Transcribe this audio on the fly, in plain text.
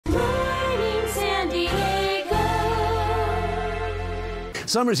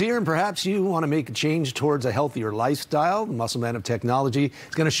Summer's here, and perhaps you want to make a change towards a healthier lifestyle. The Muscle Man of Technology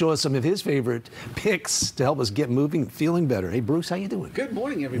is going to show us some of his favorite picks to help us get moving, feeling better. Hey, Bruce, how you doing? Good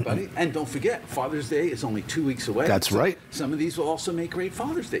morning, everybody. And don't forget, Father's Day is only 2 weeks away. That's right. Some of these will also make great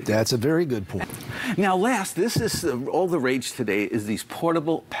Father's Day. That's a very good point. Now, this is all the rage today is these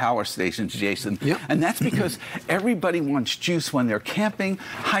portable power stations, Jason. Yep. And that's because everybody wants juice when they're camping,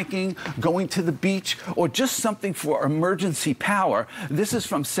 hiking, going to the beach, or just something for emergency power. This is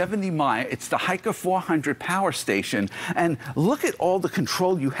from 70 Mile. It's the Hiker 400 power station. And look at all the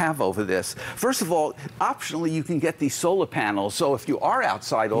control you have over this. First of all, optionally, you can get these solar panels. So if you are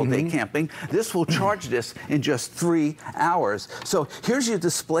outside all day camping, this will charge this in just 3 hours. So here's your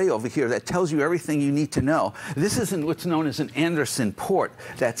display over here that tells you everything you need to know. This is what's known as an Anderson port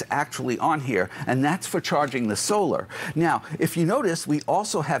that's actually on here, and that's for charging the solar. Now, if you notice, we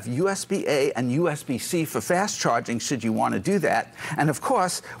also have USB-A and USB-C for fast charging should you want to do that. And of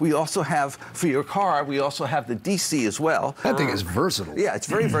course, we also have, for your car, we also have the DC as well. That thing is versatile. Yeah, it's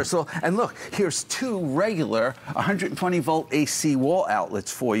very versatile. And look, here's 2 regular 120 volt AC wall outlets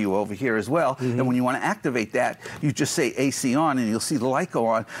for you over here as well. And when you want to activate that, you just say AC on and you'll see the light go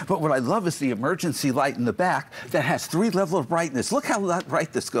on. But what I love is the emergency light in the back that has 3 levels of brightness. Look how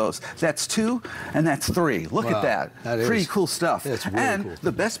bright this goes. That's 2 and that's 3. Look at that. Pretty cool stuff. That's really and cool.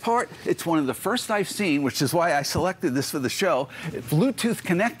 The best part, it's one of the first I've seen, which is why I selected this for the show, Bluetooth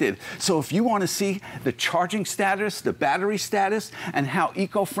connected. So if you want to see the charging status, the battery status, and how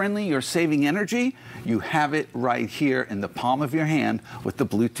eco-friendly you're saving energy, you have it right here in the palm of your hand with the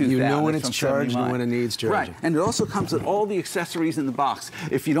Bluetooth. You know when it's charged and when it needs charging. Right, and it also comes with all the accessories in the box.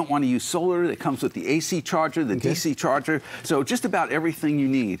 If you don't want to use solar, it comes with the AC charger, the DC charger, so just about everything you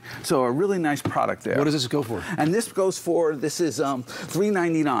need. So a really nice product there. What does this go for? And this goes for, this is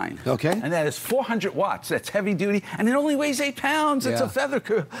 $3.99. Okay. And that is 400 watts. That's heavy duty, and it only weighs 8 pounds. It's a feather.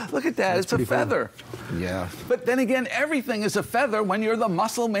 Look at that. It's a feather. Cool. Yeah. But then again, everything is a feather when you're the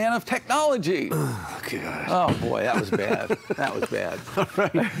muscle man of technology. Oh, gosh. Oh, boy, that was bad. That was bad. All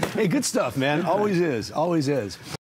right. Hey, good stuff, man. Always is. Always is.